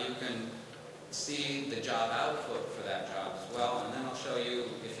you how you can see the job output for that job as well. And then I'll show you,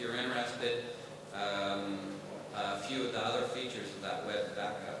 if you're interested, a few of the other features of that web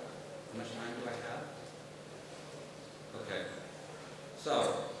backup. How much time do I have? Okay.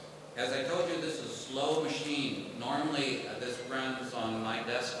 So, as I told you, this is a slow machine. Normally, this runs on my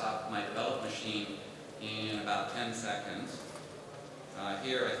desktop, my developed machine, in about 10 seconds.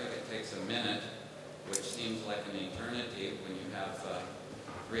 Here, I think it takes a minute, which seems like an eternity when you have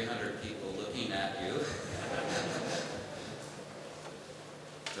 300 people looking at you.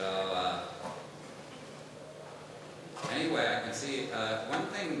 So, anyway, I can see one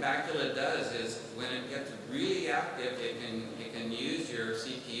thing Bacula does is when it gets really active, it can use your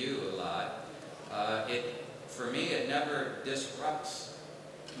CPU a lot. For me, it never disrupts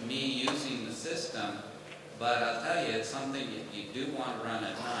me using the system, but I'll tell you, it's something you do want to run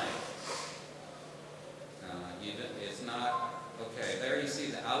at night. It's not, okay, there you see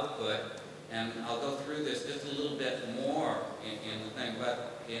the output, and I'll go through this just a little bit more in the thing,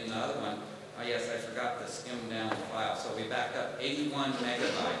 but in the other one, oh yes, I forgot to skim down the file. So we backed up 81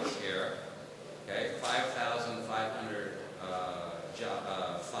 megabytes here, okay, 5,500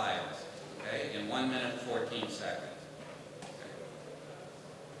 files, okay, in 1 minute 14 seconds. Okay.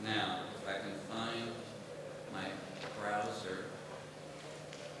 Now, if I can find my browser,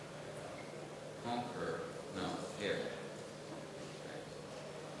 Conquer, no, here.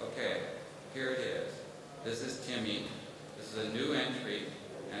 Okay, here it is. This is Timmy. This is a new entry.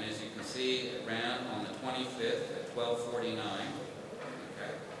 And as you can see, it ran on the 25th at 12:49.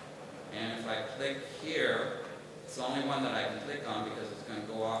 Okay. And if I click here, it's the only one that I can click on because it's going to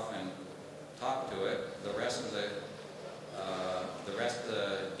go off and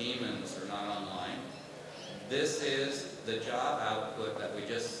this is the job output that we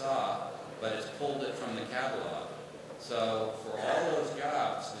just saw, but it's pulled it from the catalog. So for all those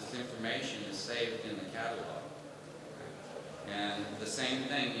jobs, this information is saved in the catalog. And the same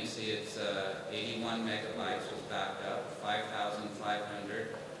thing, you see it's 81 megabytes was backed up,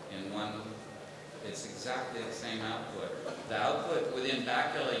 5,500 in one. It's exactly the same output. The output within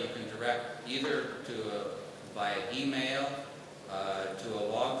Bacula you can direct either to via email, to a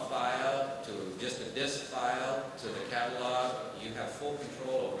log file, to just a disk file, to the catalog. You have full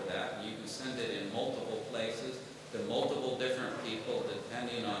control over that. And you can send it in multiple places to multiple different people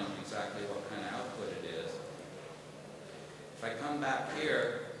depending on exactly what kind of output it is. If I come back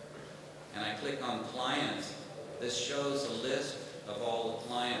here and I click on clients, this shows a list of all the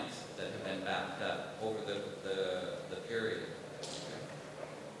clients that have been backed up over the period.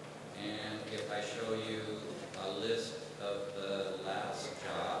 And if I show you a list of the last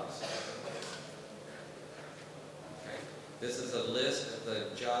jobs, okay, this is a list of the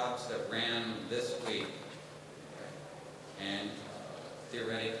jobs that ran this week. And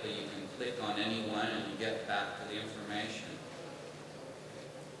theoretically you can click on any one and you get back to the information.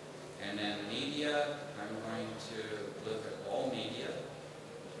 And then media, I'm going to look at all media.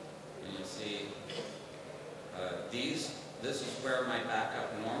 And you see this is where my backup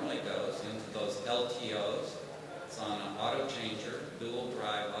normally goes, into those LTOs. It's on an auto changer, dual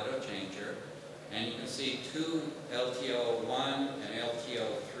drive auto changer. And you can see two LTO1 and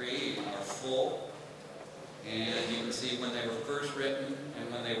LTO3 are full. And you can see when they were first written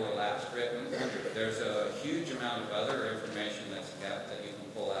and when they were last written. There's a huge amount of other information that's kept that you can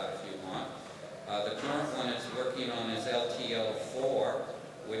pull out if you want. The current one it's working on is LTO4,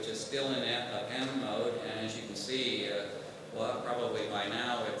 which is still in append mode. And as you can see, well, probably by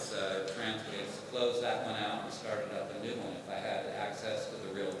now it's closed that one out and started up a new one if I had access to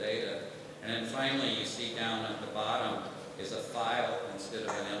the real data. And then finally, you see down at the bottom is a file instead of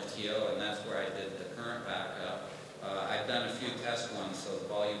an LTO, and that's where I did the current backup. I've done a few test ones, so the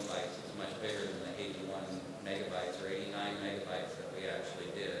volume bytes is much bigger than the 81 megabytes or 89 megabytes that we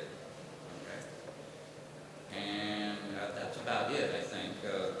actually did. Okay. And that's about it, I think.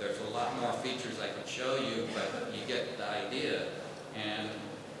 There's a lot more features I could show you, but you get the idea. And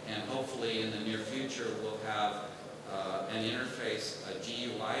hopefully in the near future we'll have an interface, a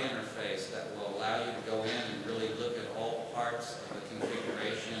GUI interface that will allow you to go in and really look at all parts of the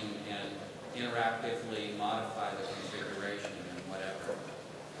configuration and interactively modify the configuration and whatever.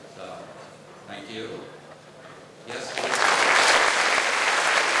 So, thank you. Yes?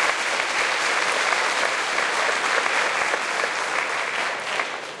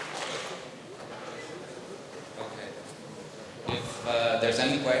 Okay. If there's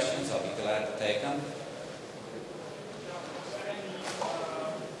any questions, I'll be glad to take them.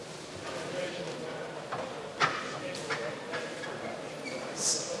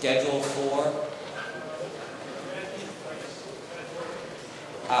 Schedule for?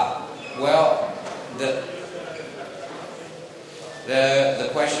 Well, the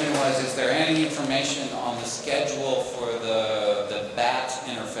question was, is there any information on the schedule for the BAT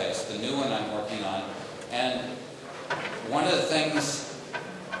interface, the new one I'm working on? And one of the things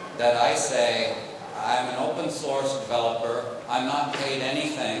that I say, I'm an open source developer. I'm not paid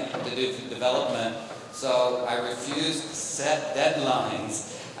anything to do development, so I refuse to set deadlines.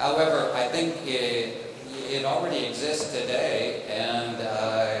 However, I think it already exists today, and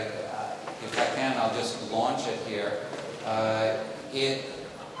if I can, I'll just launch it here. It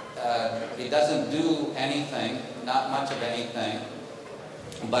doesn't do anything, not much of anything,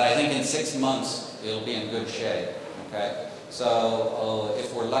 but I think in 6 months it'll be in good shape. Okay, so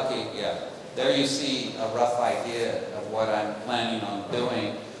if we're lucky, yeah. There you see a rough idea of what I'm planning on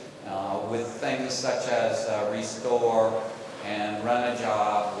doing with things such as restore and run a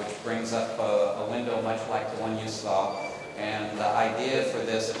job, which brings up a window much like the one you saw. And the idea for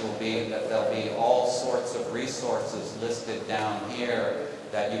this will be that there'll be all sorts of resources listed down here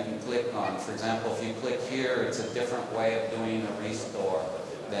that you can click on. For example, if you click here, it's a different way of doing a restore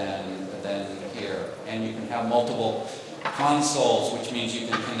than here. And you can have multiple consoles, which means you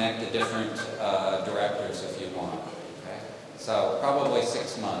can connect to different directors if you want. Okay? So probably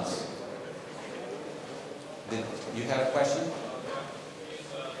 6 months. Did you have a question?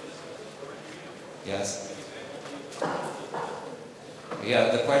 Yes?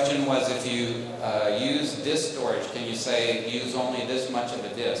 Yeah, the question was, if you use disk storage, can you say use only this much of a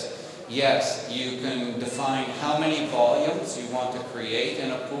disk? Yes, you can define how many volumes you want to create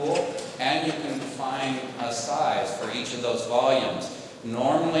in a pool, and you can define a size for each of those volumes.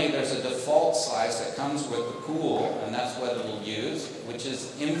 Normally there's a default size that comes with the pool, and that's what it'll use, which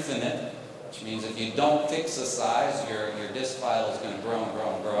is infinite. which means if you don't fix the size, your disk file is going to grow and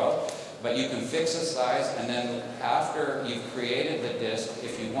grow and grow. But you can fix the size, and then after you've created the disk,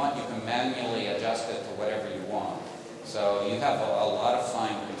 if you want, you can manually adjust it to whatever you want. So you have a lot of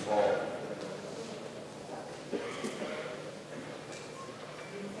fine control.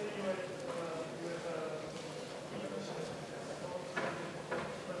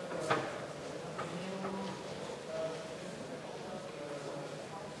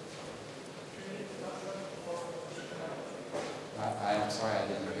 I'm sorry, I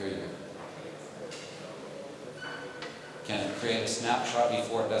didn't hear you. Can it create a snapshot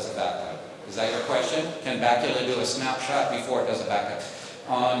before it does a backup? Is that your question? Can Bacula do a snapshot before it does a backup?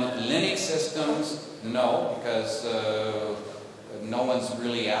 On Linux systems, no, because no one's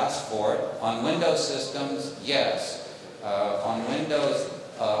really asked for it. On Windows systems, yes. On Windows,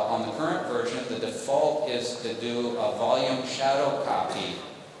 on the current version, the default is to do a volume shadow copy,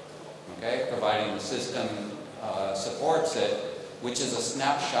 okay, providing the system supports it, which is a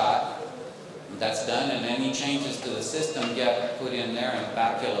snapshot that's done, and any changes to the system get put in there, and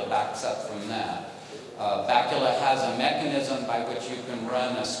Bacula backs up from that. Bacula has a mechanism by which you can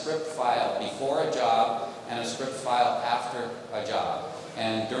run a script file before a job and a script file after a job.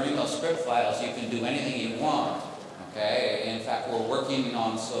 And during those script files, you can do anything you want. Okay? In fact, we're working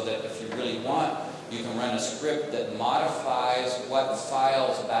on so that if you really want, you can run a script that modifies what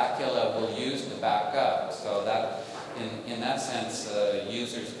files Bacula will use to back up. So that, in that sense,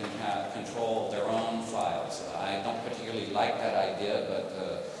 users can have control of their own files. I don't particularly like that idea, but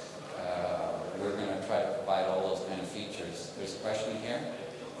we're going to try to provide all those kind of features. There's a question here?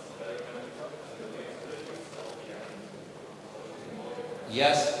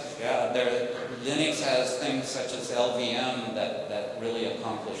 Yes, yeah, Linux has things such as LVM that really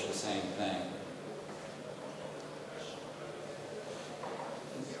accomplish the same thing.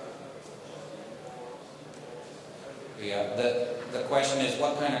 Yeah, the question is,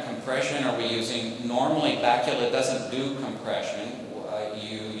 what kind of compression are we using? Normally, Bacula doesn't do compression.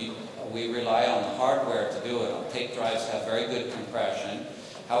 We rely on the hardware to do it. Tape drives have very good compression.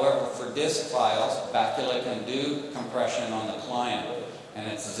 However, for disk files, Bacula can do compression on the client, and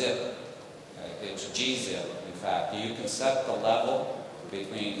it's zip. It's gzip, in fact. You can set the level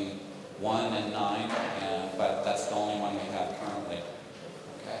between 1 and 9, but that's the only one we have currently.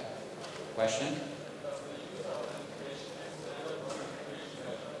 Okay. Question?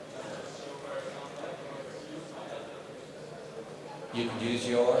 You could use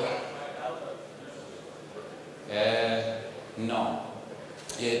your? No.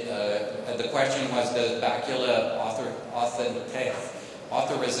 The question was, does Bacula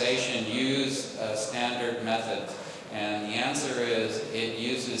authorization use standard methods? And the answer is, it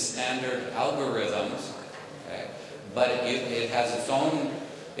uses standard algorithms, okay? But it has its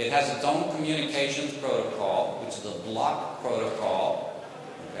own communications protocol, which is a block protocol,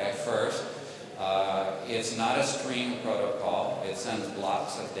 okay, first. It's not a stream protocol. It sends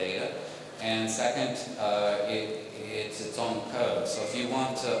blocks of data. And second, it's its own code. So if you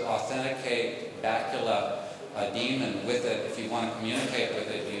want to authenticate Bacula, a daemon with it, if you want to communicate with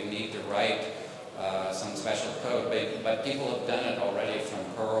it, you need to write some special code. But people have done it already from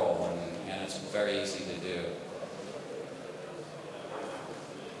Perl, and it's very easy to do.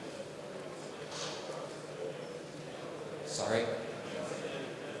 Sorry?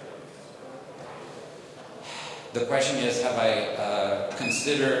 The question is, have I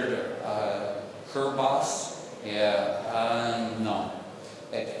considered Kerbos? Yeah, no.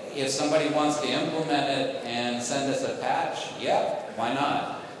 If somebody wants to implement it and send us a patch, yeah, why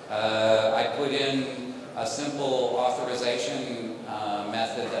not? I put in a simple authorization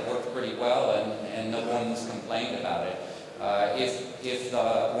method that worked pretty well, and no one's complained about it. If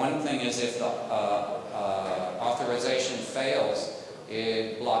the one thing is, if the authorization fails,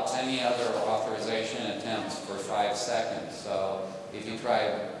 it blocks any other authorization attempts for 5 seconds. So if you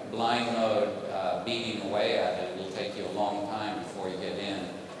try blind mode beating away at it, it will take you a long time before you get in.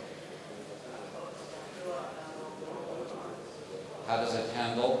 How does it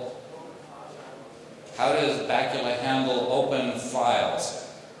handle? How does Bacula handle open files?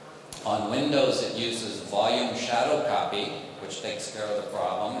 On Windows, it uses volume shadow copy, which takes care of the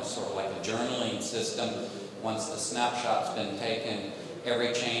problem. It's sort of like a journaling system. Once the snapshot's been taken,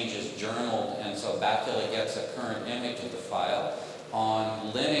 every change is journaled, and so Bacula gets a current image of the file.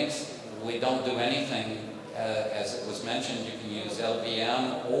 On Linux, we don't do anything. As it was mentioned, you can use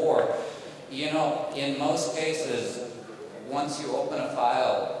LVM, or, you know, in most cases, once you open a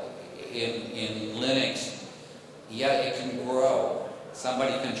file in Linux, yeah, it can grow.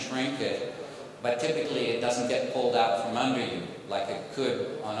 Somebody can shrink it, but typically it doesn't get pulled out from under you. like it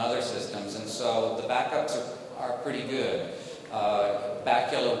could on other systems, and so the backups are pretty good.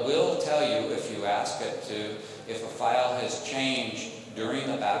 Bacula will tell you, if you ask it to, if a file has changed during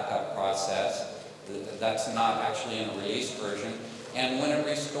the backup process. That's not actually in the release version. And when it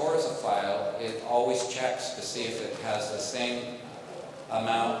restores a file, it always checks to see if it has the same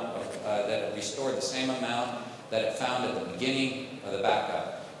amount of, that it restored the same amount that it found at the beginning of the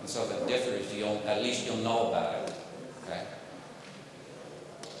backup. And so if it differs, at least you'll know about it. Okay?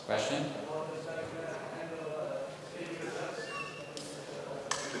 Question?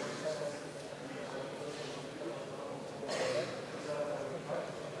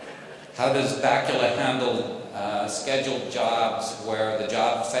 How does Bacula handle scheduled jobs where the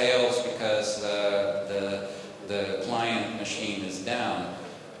job fails because the client machine is down?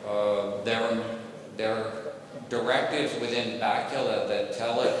 There are directives within Bacula that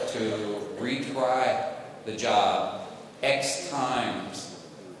tell it to retry the job X times,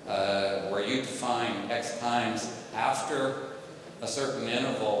 where you define X times after a certain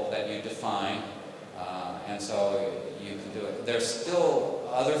interval that you define, and so you can do it. There's still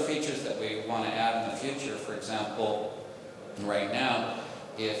other features that we want to add in the future. For example, right now,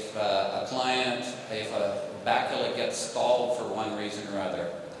 if a Bacula gets stalled for one reason or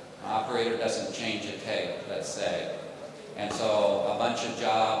other, an operator doesn't change a tape, let's say, and so a bunch of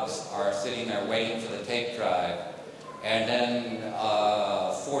jobs are sitting there waiting for the tape drive, and then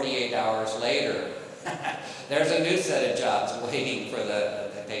 48 hours later, there's a new set of jobs waiting for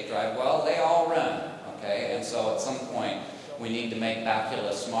the tape drive. Well, they all run, okay? And so at some point, we need to make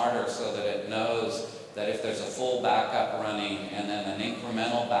Bacula smarter so that it knows that if there's a full backup running and then an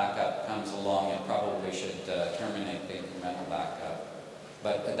incremental backup comes along, it probably should terminate the incremental backup.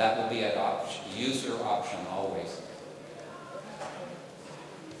 But that will be an user option always.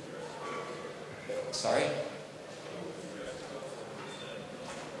 Sorry?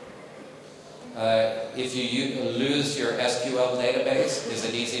 If you lose your SQL database, is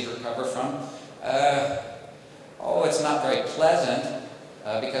it easy to recover from? Oh, it's not very pleasant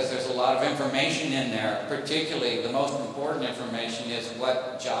because there's a lot of information in there. Particularly, the most important information is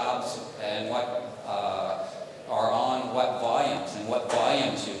what jobs and what are on what volumes and what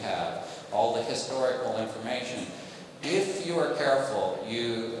volumes you have. All the historical information. If you are careful,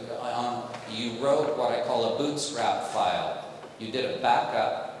 you wrote what I call a bootstrap file. You did a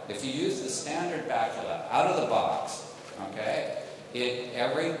backup. If you use the standard Bacula out of the box, okay,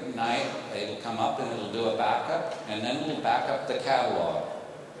 every night it'll come up and it'll do a backup, and then it'll back up the catalog.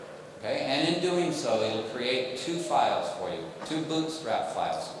 Okay, and in doing so, it'll create two files for you, two bootstrap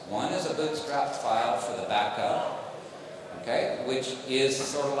files. One is a bootstrap file for the backup, okay, which is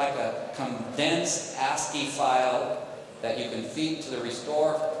sort of like a condensed ASCII file that you can feed to the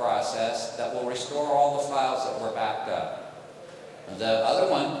restore process that will restore all the files that were backed up. The other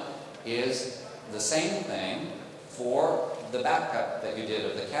one is the same thing for the backup that you did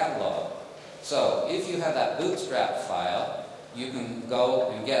of the catalog. So if you have that bootstrap file, you can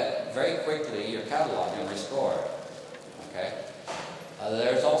go and get very quickly your catalog and restore it. Okay?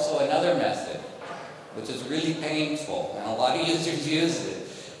 There's also another method, which is really painful, and a lot of users use it.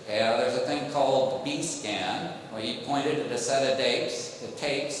 There's a thing called bscan, where you point it at a set of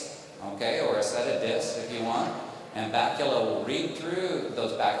tapes, okay, or a set of disks if you want, and Bacula will read through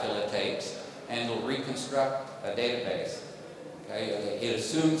those Bacula tapes and it'll reconstruct a database. Okay? It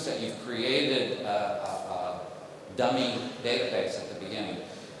assumes that you've created a dummy database at the beginning,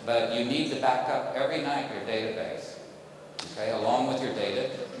 but you need to back up every night your database, okay, along with your data.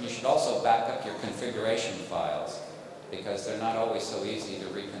 You should also back up your configuration files because they're not always so easy to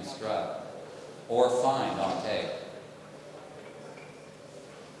reconstruct or find on tape.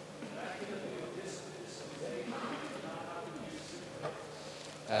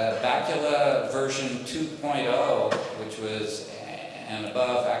 Bacula version 2.0, which was, and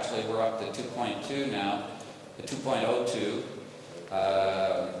above, actually we're up to 2.2 now, the 2.02,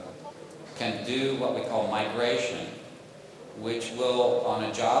 can do what we call migration, which will, on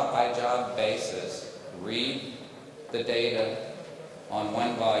a job-by-job basis, read the data on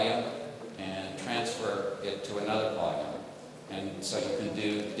one volume and transfer it to another volume. And so you can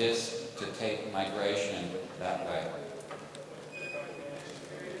do disk to tape migration that way.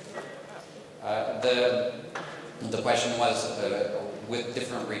 The question was with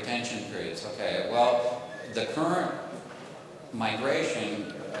different retention periods. Okay, well, the current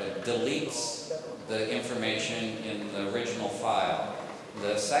migration deletes the information in the original file.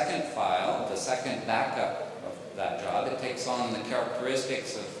 The second file, the second backup of that job, it takes on the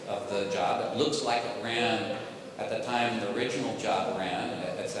characteristics of the job. It looks like it ran at the time the original job ran,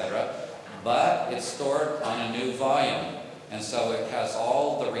 etc. But it's stored on a new volume. And so it has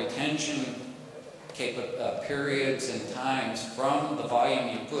all the retention periods and times from the volume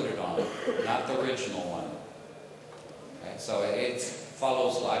you put it on, not the original one. Okay, so it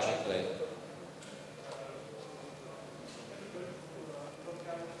follows logically.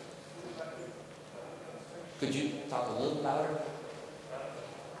 Could you talk a little louder?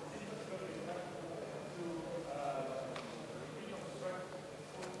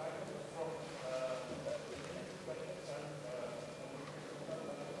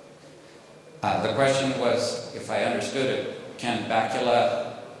 The question was, if I understood it, can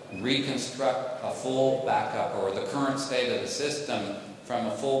Bacula reconstruct a full backup or the current state of the system from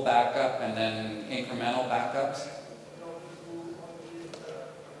a full backup and then incremental backups?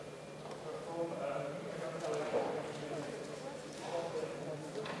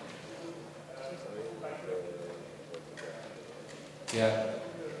 Yeah.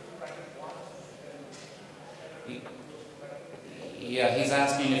 Yeah, he's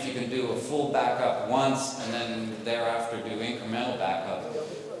asking if you can do a full backup once and then thereafter do incremental backup.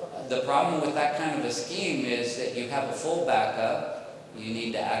 The problem with that kind of a scheme is that you have a full backup you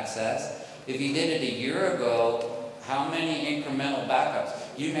need to access. If you did it a year ago, how many incremental backups?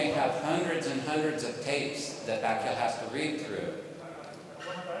 You may have hundreds and hundreds of tapes that Bacula has to read through.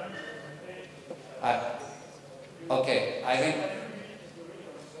 Okay, I think...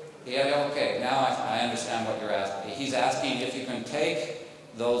 Yeah, okay, now I understand what you're asking. He's asking if you can take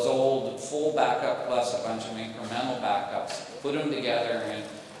those old full backup plus a bunch of incremental backups, put them together and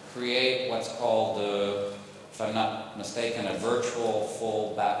create what's called, if I'm not mistaken, a virtual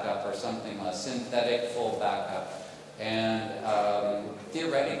full backup or something, a synthetic full backup. And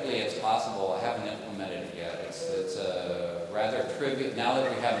theoretically it's possible. I haven't implemented it yet. It's a rather trivial, now that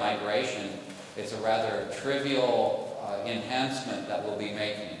we have migration, it's a rather trivial enhancement that we'll be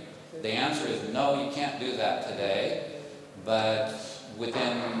making. The answer is no, you can't do that today, but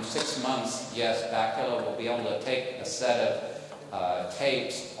within 6 months, yes, Bacula will be able to take a set of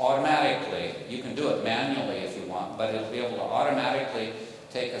tapes automatically. You can do it manually if you want, but it'll be able to automatically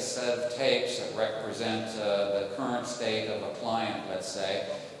take a set of tapes that represent the current state of a client, let's say,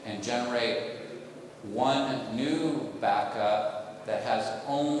 and generate one new backup that has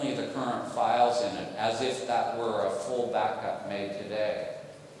only the current files in it, as if that were a full backup made today.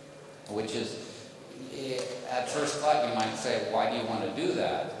 Which is, at first thought you might say, why do you want to do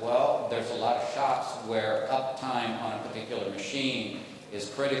that? Well, there's a lot of shops where uptime on a particular machine is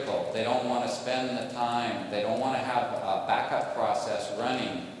critical. They don't want to spend the time, they don't want to have a backup process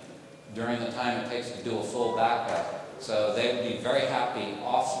running during the time it takes to do a full backup. So they would be very happy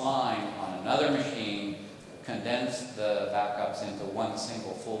offline on another machine, condense the backups into one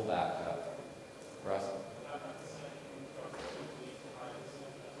single full backup. Russ?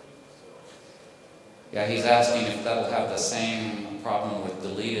 Yeah, he's asking if that'll have the same problem with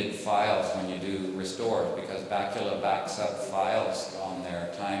deleted files when you do restores, because Bacula backs up files on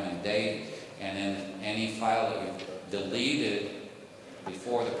their time and date, and in any file that you've deleted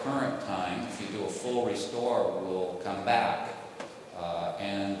before the current time, if you do a full restore, will come back.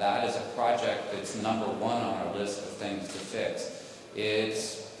 And that is a project that's #1 on our list of things to fix.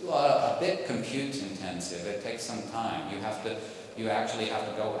 It's a bit compute intensive. It takes some time. You actually have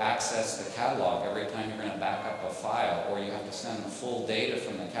to go access the catalog every time you're going to back up a file, or you have to send the full data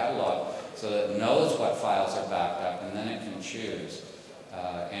from the catalog so that it knows what files are backed up, and then it can choose.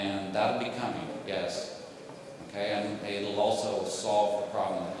 And that'll be coming, yes. Okay, and it'll also solve the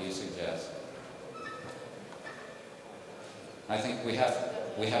problem that you suggest. I think we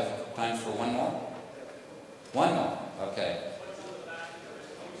have time for one more? One more, okay.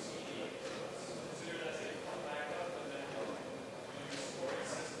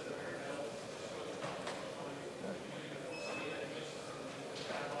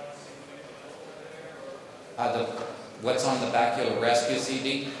 What's on the Bacula Rescue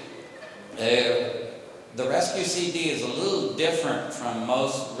CD? The Rescue CD is a little different from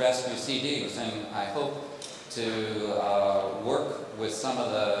most Rescue CDs, and I hope to work with some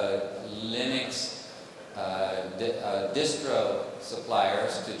of the Linux distro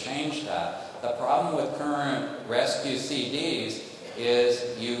suppliers to change that. The problem with current Rescue CDs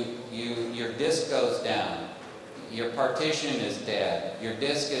is your disk goes down. Your partition is dead. Your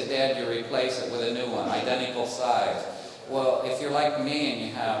disk is dead, you replace it with a new one, identical size. Well, if you're like me and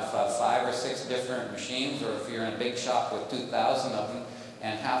you have 5 or 6 different machines, or if you're in a big shop with 2,000 of them,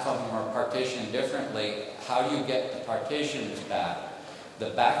 and half of them are partitioned differently, how do you get the partitions back?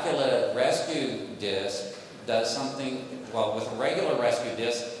 The Bacula Rescue disk does something, well, with a regular Rescue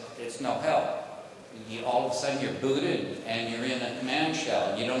disk, it's no help. All of a sudden you're booted and you're in a command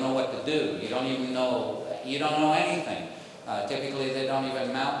shell and you don't know what to do. You don't know anything. Typically, they don't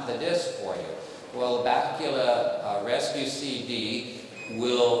even mount the disk for you. Well, the Bacula Rescue CD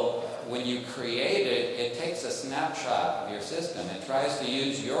will, when you create it, it takes a snapshot of your system. It tries to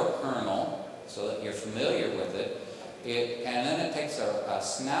use your kernel so that you're familiar with it. And then it takes a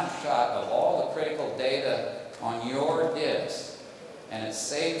snapshot of all the critical data on your disk, and it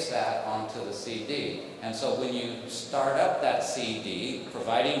saves that onto the CD. And so when you start up that CD,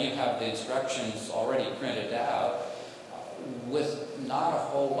 providing you have the instructions already printed out, with not a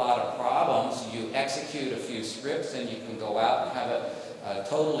whole lot of problems, you execute a few scripts and you can go out and have it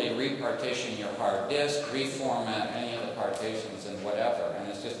totally repartition your hard disk, reformat any of the partitions and whatever.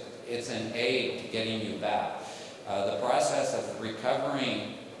 And it's an aid to getting you back. The process of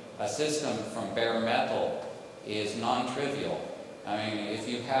recovering a system from bare metal is non-trivial. I mean, if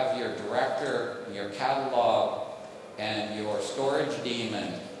you have your director, your catalog, and your storage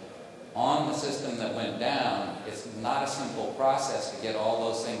daemon on the system that went down, it's not a simple process to get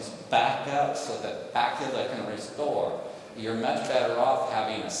all those things back up so that Bacula can restore. You're much better off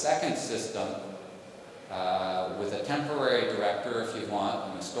having a second system with a temporary director, if you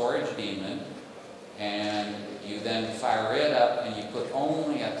want, and a storage daemon, and you then fire it up and you put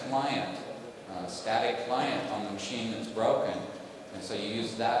only a client, a static client on the machine that's broken, and so you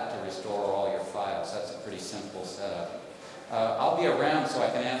use that to restore all your files. That's a pretty simple setup. I'll be around so I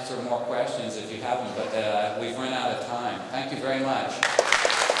can answer more questions if you have them, but we've run out of time. Thank you very much.